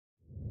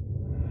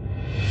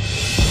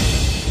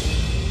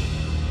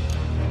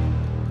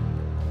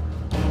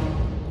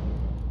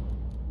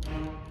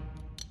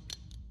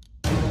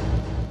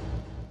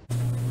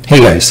Hey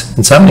guys,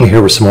 Insomnia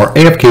here with some more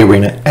AFK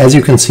Arena. As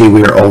you can see,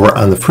 we are over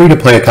on the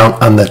free-to-play account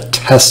on the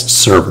test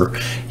server.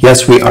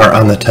 Yes, we are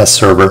on the test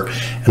server,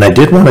 and I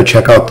did want to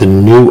check out the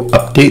new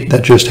update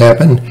that just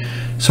happened.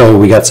 So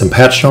we got some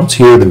patch notes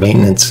here. The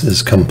maintenance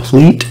is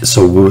complete,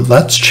 so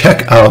let's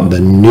check out the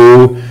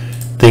new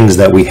things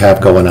that we have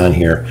going on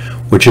here,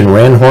 which in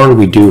Ranhorn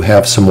we do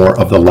have some more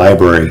of the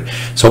library.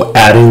 So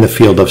adding the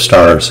Field of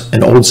Stars.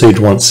 An old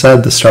sage once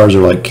said, the stars are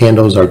like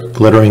candles, are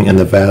glittering in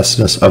the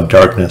vastness of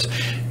darkness.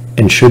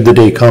 And should the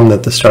day come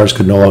that the stars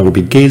could no longer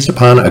be gazed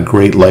upon, a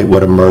great light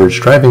would emerge,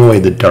 driving away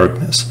the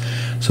darkness.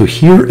 So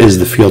here is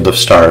the Field of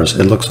Stars.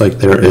 It looks like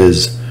there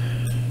is,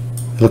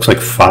 it looks like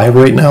 5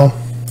 right now.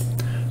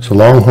 So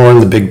Longhorn,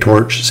 the Big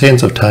Torch,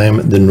 Sands of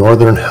Time, the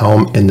Northern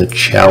Helm, and the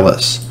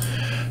Chalice.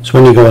 So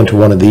when you go into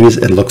one of these,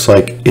 it looks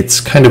like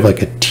it's kind of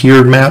like a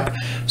tiered map.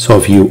 So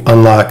if you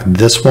unlock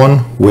this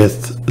one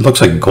with, it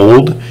looks like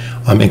gold,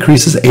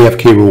 increases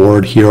AFK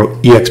reward, hero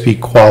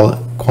EXP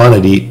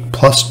quantity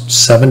plus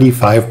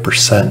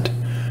 75%.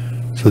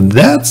 So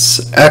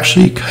that's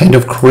actually kind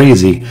of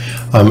crazy.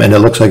 And it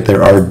looks like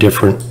there are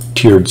different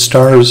tiered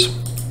stars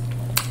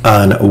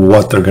on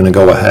what they're going to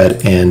go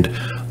ahead and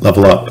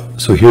level up.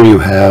 So here you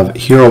have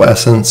hero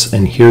essence,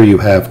 and here you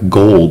have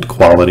gold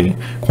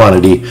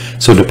quantity.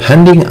 So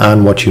depending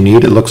on what you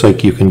need, it looks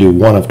like you can do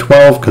 1 of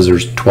 12 because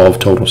there's 12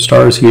 total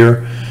stars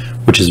here,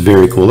 which is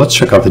very cool. Let's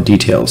check out the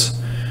details.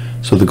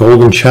 So the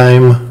golden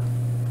chime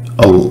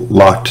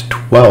unlocked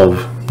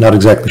 12. Not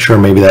exactly sure.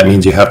 Maybe that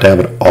means you have to have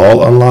it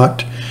all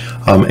unlocked.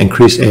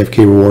 Increased AFK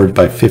reward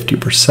by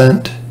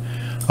 50%.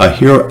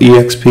 Hero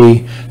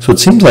EXP. So it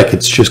seems like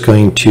it's just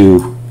going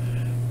to,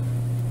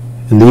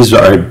 and these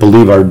are, I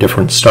believe, are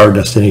different star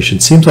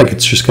destinations. Seems like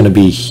it's just going to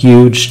be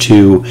huge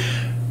to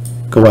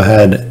go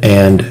ahead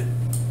and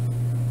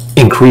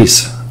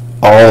increase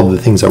all of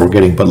the things that we're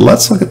getting. But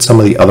let's look at some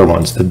of the other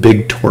ones. The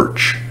Big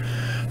Torch.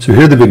 So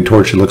here the Big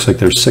Torch, it looks like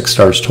there's 6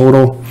 stars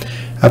total.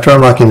 After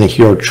unlocking the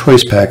Hero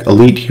Choice Pack,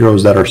 elite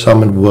heroes that are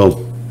summoned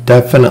will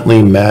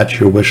definitely match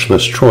your wish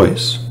list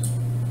choice,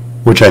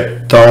 which I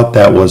thought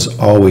that was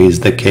always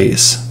the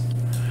case.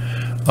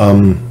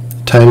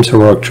 Times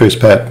Heroic Choice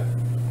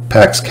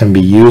Packs can be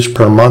used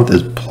per month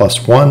is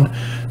 +1.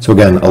 So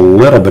again, a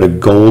little bit of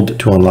gold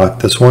to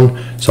unlock this one.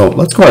 So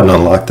let's go ahead and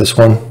unlock this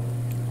one.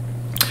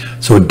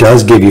 So it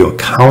does give you a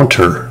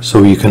counter,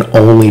 so you can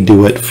only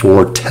do it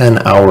for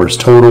 10 hours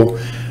total.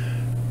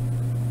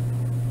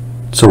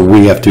 So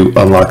we have to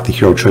unlock the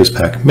Hero Choice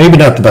Pack. Maybe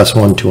not the best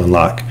one to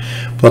unlock.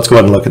 But let's go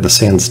ahead and look at the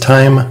Sands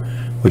Time,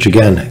 which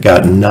again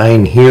got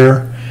 9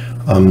 here.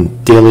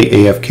 Daily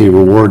AFK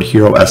reward,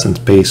 Hero Essence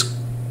base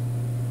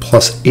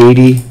plus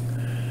 80.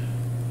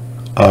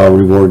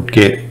 Reward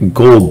get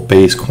gold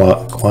base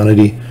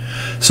quantity.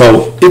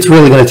 So it's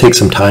really going to take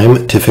some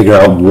time to figure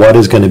out what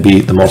is going to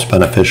be the most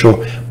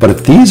beneficial. But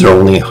if these are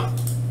only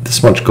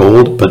this much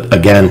gold, but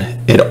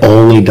again, it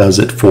only does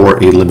it for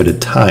a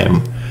limited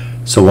time.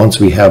 So once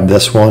we have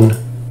this one,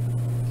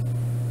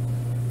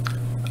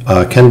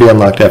 can be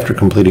unlocked after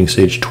completing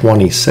stage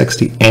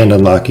 2060 and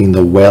unlocking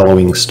the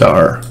Wallowing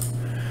Star,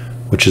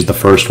 which is the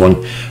first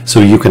one. So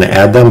you can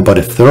add them, but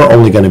if they're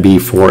only going to be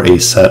for a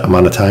set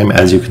amount of time,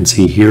 as you can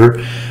see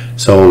here.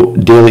 So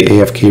daily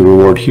AFK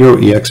reward, hero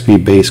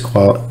EXP base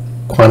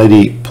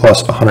quantity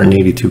plus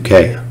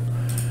 182k.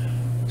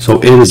 So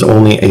it is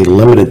only a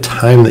limited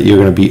time that you're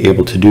going to be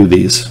able to do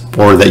these,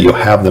 or that you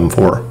have them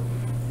for.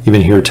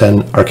 Even here,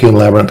 10 Arcane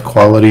Labyrinth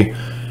quantity,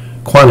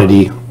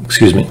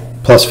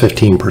 plus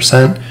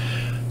 15%.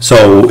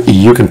 So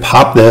you can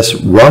pop this,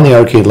 run the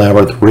Arcane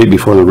Labyrinth right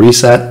before the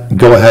reset,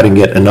 go ahead and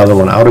get another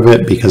one out of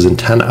it, because in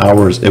 10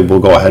 hours it will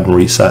go ahead and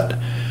reset.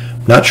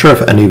 Not sure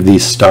if any of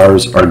these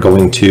stars are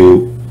going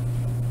to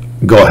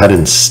go ahead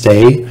and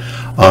stay,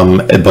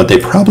 but they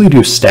probably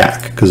do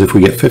stack, because if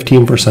we get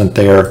 15%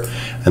 there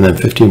and then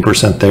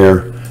 15%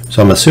 there,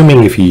 so I'm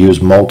assuming if you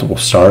use multiple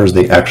stars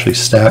they actually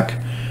stack.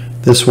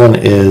 This one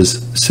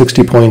is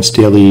 60 points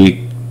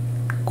daily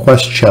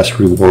quest chest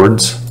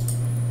rewards,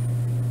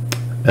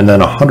 and then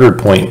 100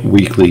 point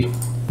weekly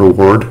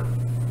reward.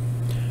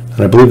 And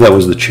I believe that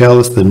was the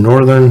Chalice, the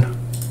Northern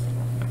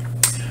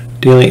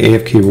daily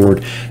AFK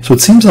reward. So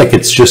it seems like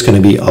it's just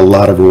going to be a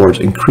lot of rewards.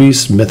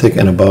 Increase mythic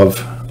and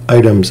above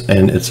items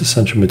and its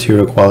essential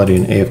material quality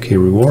and AFK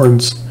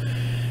rewards.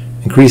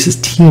 Increases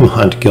team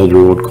hunt guild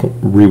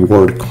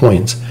reward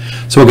coins.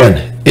 So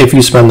again, if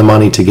you spend the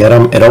money to get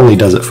them, it only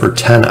does it for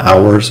 10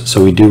 hours.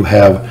 So we do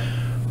have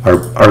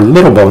our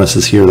little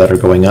bonuses here that are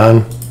going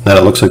on. Then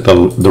it looks like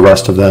the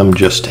rest of them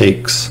just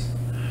takes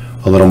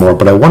a little more.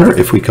 But I wonder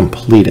if we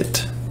complete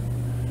it.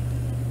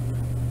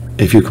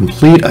 If you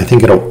complete, I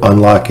think it'll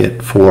unlock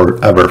it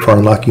forever for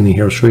unlocking the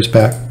Hero's Choice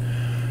Pack.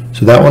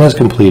 So that one is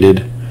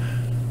completed.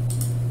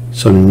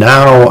 So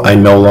now I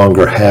no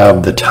longer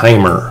have the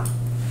timer.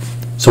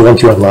 So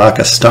once you unlock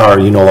a star,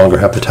 you no longer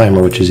have the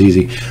timer, which is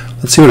easy.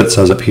 Let's see what it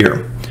says up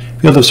here.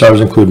 Field of Stars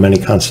include many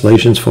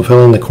constellations.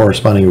 Fulfilling the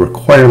corresponding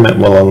requirement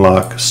will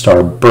unlock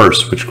Star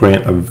Bursts, which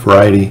grant a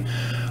variety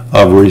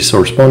of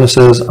resource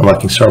bonuses.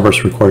 Unlocking Star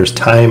Bursts requires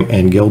time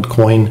and guild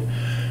coin.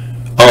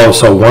 Oh,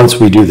 so once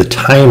we do the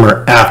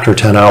timer after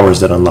 10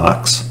 hours, it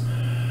unlocks.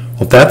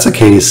 Well, if that's the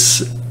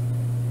case,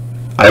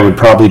 I would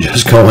probably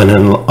just go in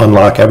and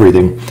unlock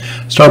everything.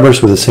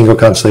 Starburst with a single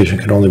constellation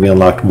can only be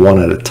unlocked one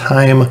at a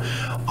time.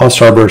 All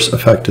Starburst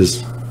effect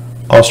is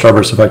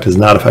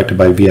not affected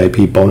by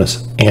VIP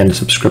bonus and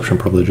subscription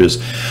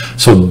privileges.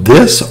 So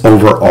this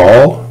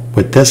overall,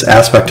 with this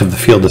aspect of the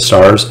Field of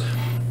Stars,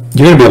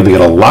 you're going to be able to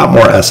get a lot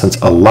more essence,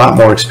 a lot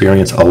more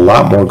experience, a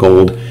lot more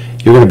gold.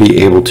 You're going to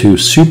be able to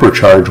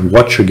supercharge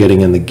what you're getting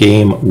in the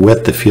game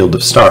with the Field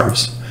of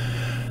Stars.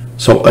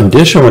 So in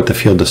addition with the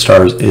Field of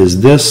Stars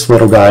is this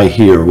little guy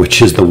here, which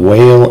is the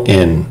Whale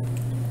Inn.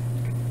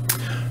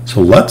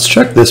 So let's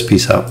check this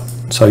piece out.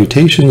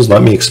 Salutations,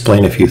 let me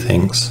explain a few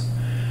things.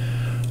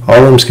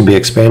 All rooms can be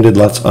expanded.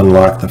 Let's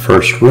unlock the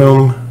first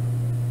room.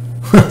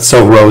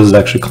 So Rose is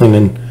actually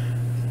cleaning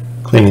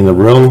the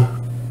room.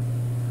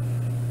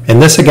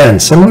 And this again,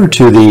 similar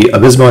to the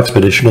Abysmal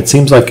Expedition, it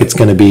seems like it's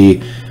going to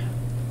be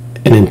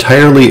an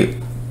entirely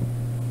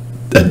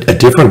a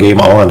different game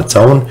all on its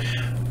own.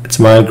 It's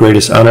my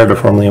greatest honor to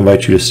formally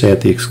invite you to stay at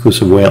the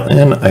exclusive Whale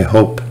Inn. I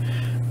hope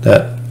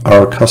that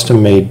our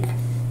custom-made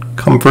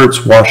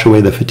comforts wash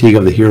away the fatigue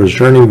of the hero's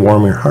journey,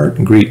 warm your heart,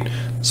 and greet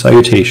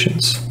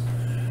salutations.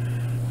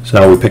 So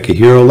now we pick a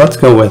hero. Let's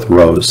go with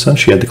Rose, since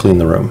she had to clean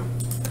the room.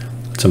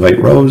 Let's invite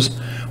Rose.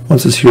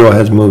 Once this hero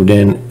has moved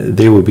in,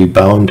 they will be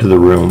bound to the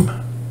room.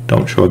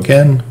 Don't show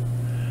again.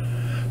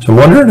 So I'm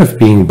wondering if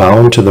being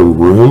bound to the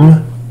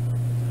room,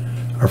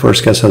 our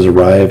first guest has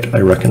arrived. I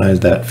recognize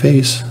that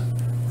face.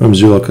 Rooms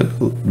do look a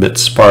bit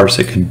sparse.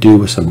 It could do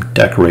with some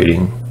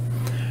decorating.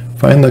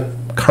 Find the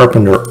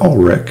carpenter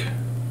Ulrich.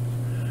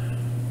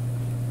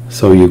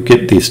 So you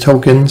get these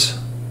tokens.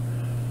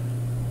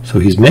 So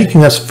he's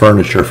making us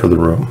furniture for the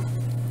room.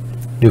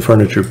 New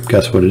furniture,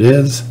 guess what it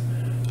is?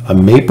 A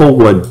maple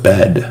wood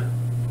bed.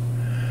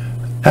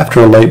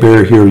 After a light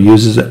bearer hero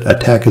uses it,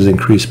 attack is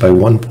increased by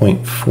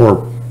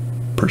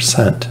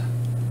 1.4%.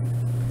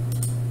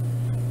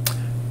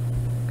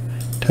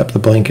 Tap the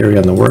blank area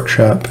on the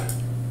workshop.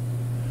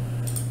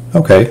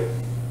 Okay,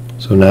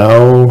 so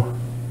now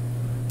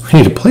we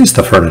need to place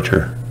the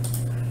furniture.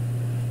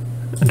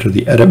 Enter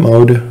the edit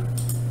mode.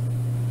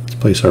 Let's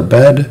place our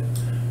bed.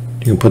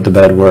 You can put the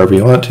bed wherever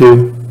you want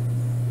to,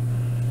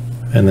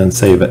 and then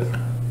save it.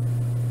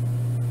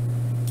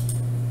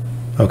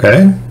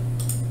 Okay,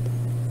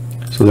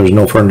 so there's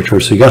no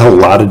furniture. So you got a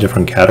lot of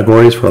different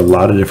categories for a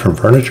lot of different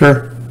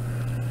furniture.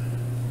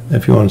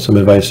 If you want some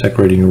advice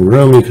decorating your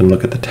room, you can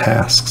look at the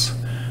tasks.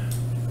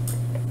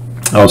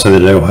 I also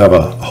said that I will have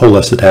a whole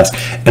list of tasks.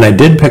 And I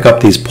did pick up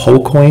these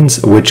pole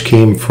coins, which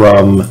came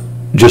from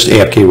just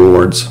AFK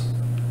rewards.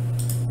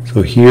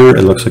 So here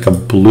it looks like a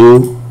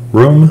blue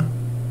room.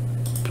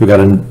 So we got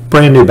a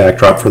brand new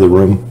backdrop for the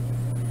room.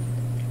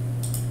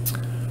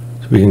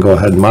 So we can go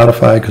ahead and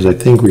modify because I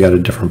think we got a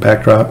different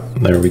backdrop.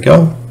 There we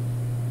go.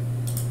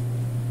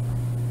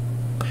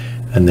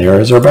 And there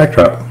is our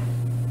backdrop.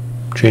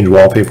 Change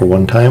wallpaper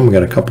one time. We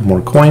got a couple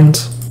more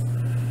coins.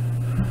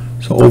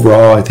 So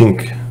overall, I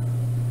think,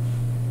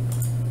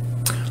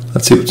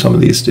 let's see what some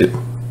of these do.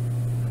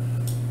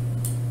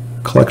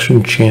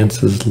 Collection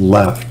chances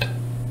left.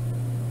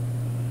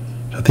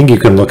 I think you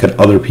can look at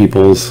other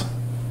people's,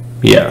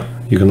 yeah,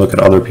 you can look at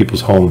other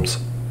people's homes.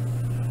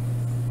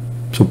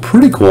 So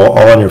pretty cool,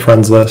 all on your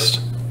friends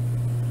list.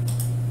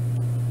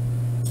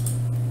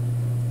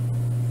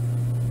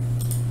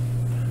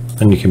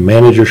 And you can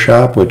manage your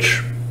shop,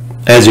 which,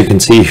 as you can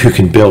see, you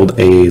can build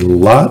a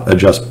lot,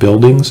 adjust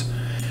buildings.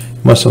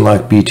 You must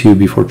unlock B2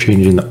 before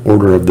changing the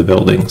order of the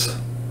buildings.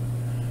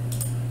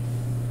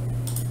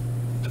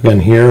 So again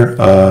here,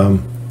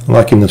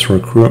 unlocking this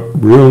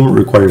room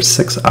requires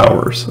 6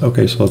 hours.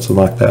 Okay, so let's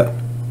unlock that.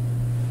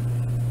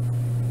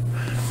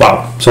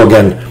 Wow, so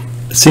again,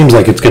 it seems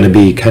like it's going to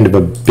be kind of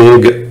a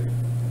big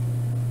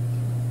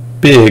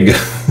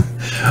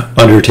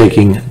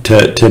undertaking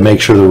to make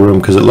sure the room,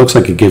 because it looks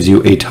like it gives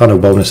you a ton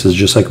of bonuses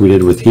just like we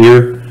did with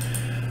here.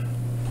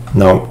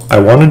 Now, I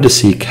wanted to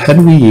see,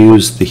 can we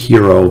use the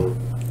hero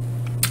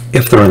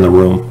if they're in the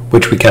room,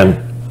 which we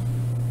can.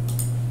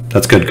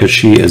 That's good because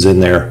she is in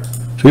there.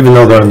 So even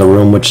though they're in the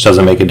room, which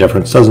doesn't make a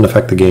difference, doesn't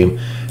affect the game,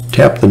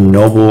 tap the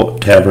Noble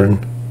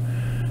Tavern,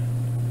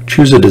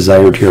 choose a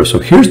desired hero. So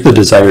here's the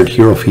desired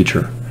hero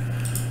feature.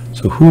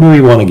 So who do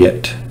we want to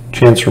get?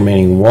 Chance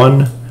remaining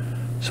 1.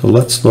 So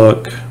let's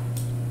look.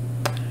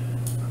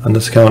 On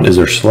this account, is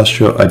there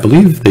Celestial? I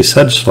believe they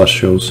said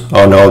Celestials.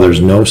 Oh no, there's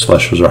no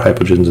Celestials or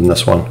Hypogeans in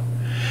this one.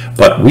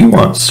 But we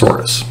want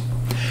Sortis.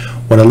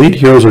 When elite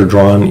heroes are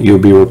drawn, they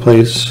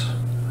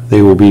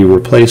will be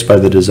replaced by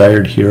the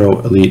desired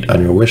hero elite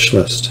on your wish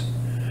list.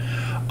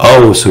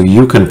 Oh, so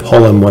you can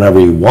pull him whenever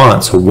you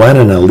want. So when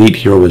an elite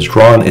hero is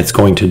drawn, it's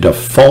going to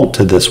default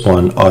to this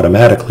one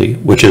automatically,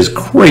 which is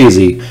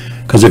crazy,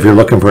 because if you're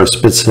looking for a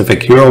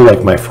specific hero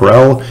like my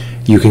Pharrell,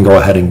 you can go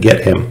ahead and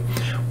get him.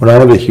 When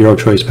all of the hero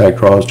choice pack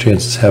draws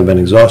chances have been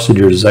exhausted,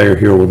 your desired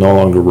hero will no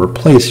longer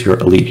replace your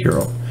elite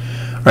hero.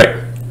 All right,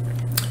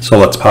 so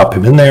let's pop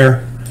him in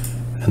there,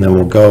 and then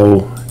we'll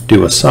go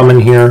do a summon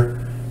here,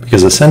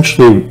 because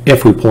essentially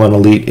if we pull an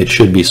elite, it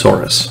should be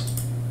Saurus.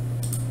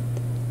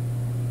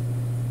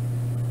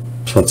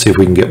 So let's see if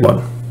we can get one.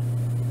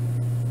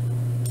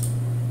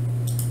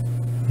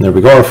 And there we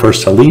go, our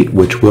first elite,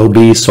 which will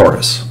be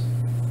Saurus.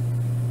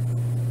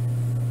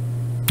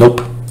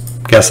 Nope,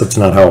 guess that's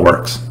not how it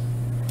works.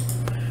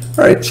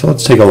 All right, so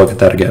let's take a look at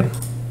that again.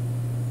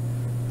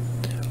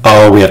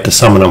 Oh, we have to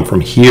summon them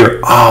from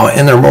here. Oh,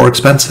 and they're more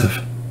expensive.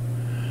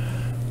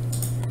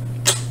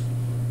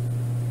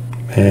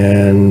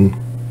 And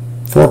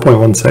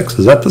 4.16,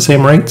 is that the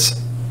same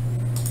rates?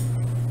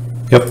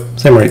 Yep,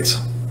 same rates.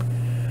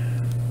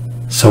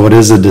 So it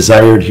is a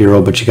desired hero,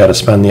 but you got to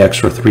spend the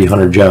extra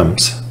 300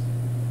 gems.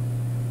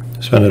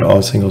 Spend it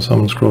all single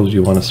summon scrolls,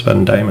 you want to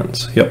spend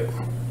diamonds. Yep.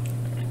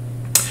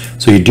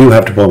 So you do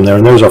have to pull them there,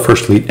 and there's our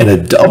first elite, and a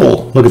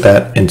double. Look at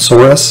that, in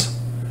Saurus.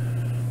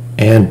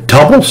 And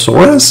double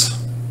Saurus?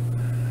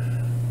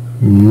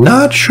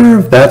 Not sure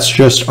if that's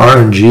just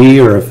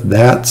RNG or if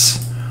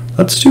that's...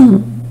 Let's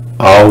do...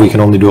 Oh, we can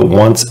only do it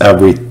once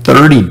every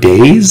 30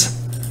 days?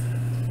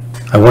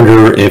 I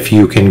wonder if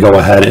you can go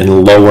ahead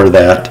and lower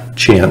that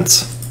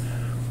chance.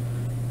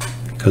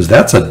 Because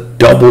that's a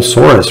double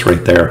Saurus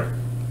right there.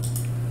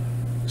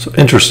 So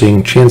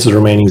interesting, chances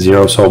remaining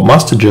 0. So it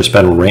must have just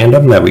been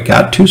random that we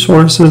got 2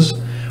 Sauruses.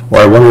 Or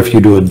I wonder if you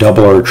do a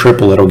double or a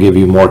triple, it'll give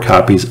you more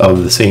copies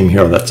of the same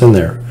hero that's in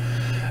there.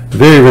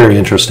 Very, very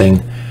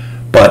interesting.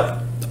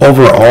 But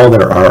overall,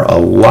 there are a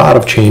lot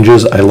of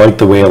changes. I like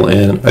the Whale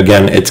in.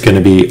 Again, it's going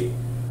to be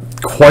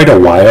quite a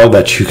while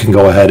that you can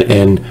go ahead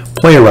and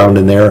play around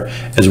in there,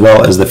 as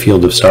well as the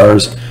Field of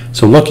Stars.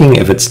 So looking,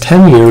 if it's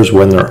 10 years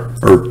when they're,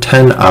 or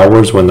 10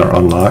 hours when they're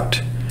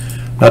unlocked,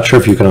 not sure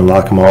if you can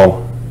unlock them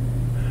all.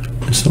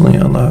 Instantly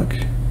unlock.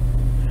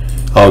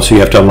 Oh, so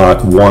you have to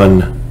unlock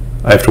one.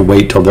 I have to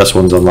wait till this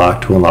one's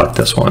unlocked to unlock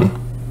this one.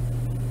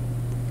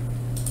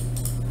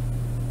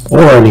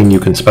 Or, I mean, you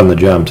can spend the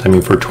gems. I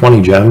mean, for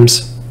 20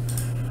 gems,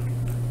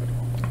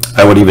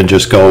 I would even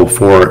just go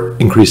for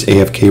increased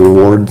AFK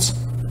rewards.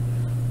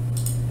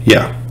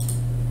 Yeah.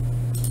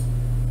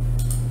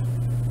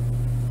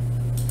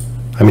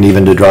 I mean,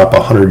 even to drop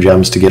 100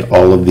 gems to get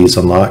all of these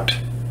unlocked.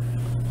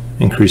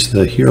 Increase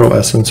the hero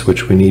essence,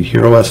 which we need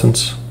hero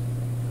essence.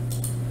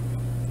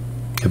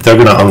 If they're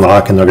going to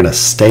unlock and they're going to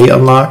stay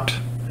unlocked,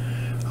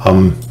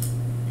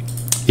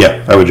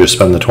 yeah, I would just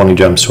spend the 20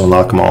 gems to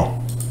unlock them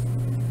all.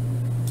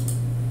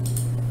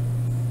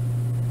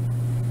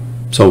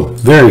 So,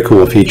 very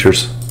cool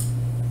features.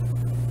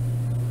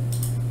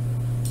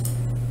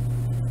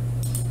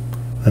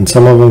 And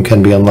some of them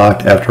can be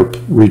unlocked after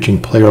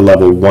reaching player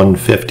level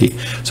 150.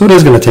 So it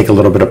is going to take a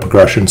little bit of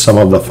progression. Some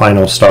of the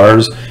final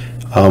stars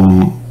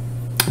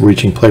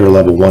reaching player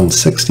level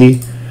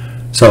 160.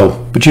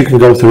 So, but you can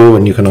go through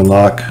and you can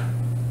unlock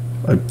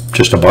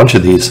just a bunch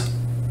of these,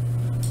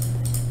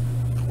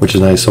 which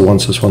is nice. So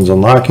once this one's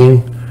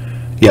unlocking,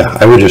 yeah,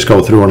 I would just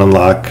go through and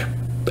unlock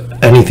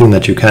anything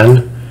that you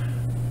can,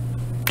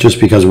 just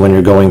because when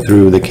you're going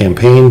through the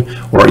campaign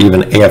or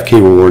even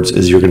AFK rewards,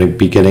 is you're going to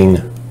be getting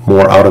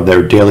more out of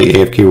their daily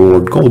AFK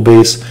reward gold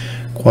base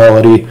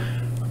quality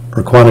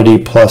or quantity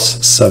plus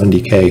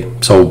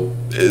 70k. So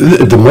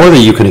the more that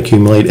you can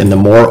accumulate and the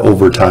more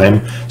over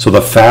time, so the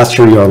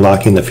faster you're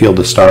unlocking the Field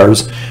of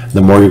Stars,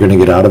 the more you're going to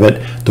get out of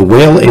it. The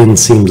Whale in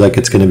seems like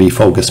it's going to be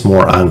focused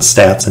more on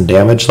stats and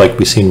damage, like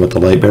we've seen with the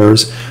Light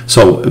Bearers.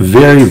 So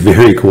very,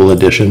 very cool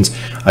additions.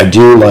 I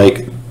do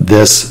like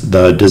this,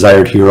 the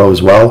Desired Hero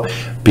as well,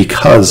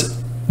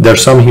 because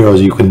there's some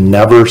heroes you can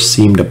never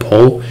seem to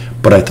pull,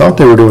 but I thought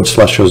they were doing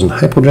Celestials and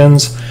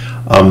Hypogens.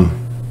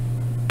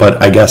 But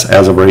I guess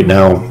as of right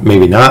now,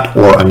 maybe not,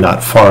 or I'm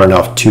not far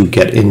enough to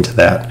get into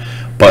that.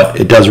 But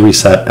it does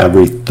reset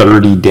every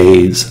 30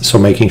 days. So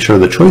making sure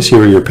the choice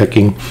hero you're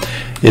picking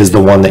is the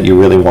one that you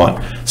really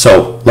want.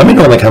 So let me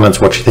know in the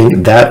comments what you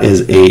think. That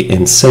is an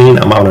insane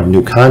amount of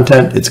new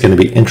content. It's going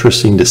to be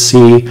interesting to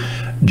see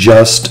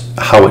just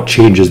how it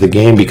changes the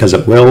game, because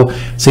it will.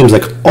 It seems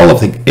like all of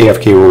the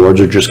AFK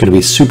rewards are just going to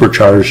be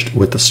supercharged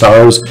with the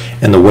stars,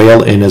 and the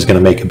Whale in is going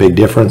to make a big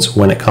difference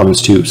when it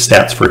comes to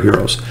stats for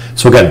heroes.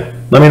 So again,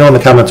 let me know in the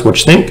comments what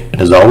you think, and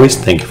as always,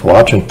 thank you for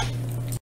watching.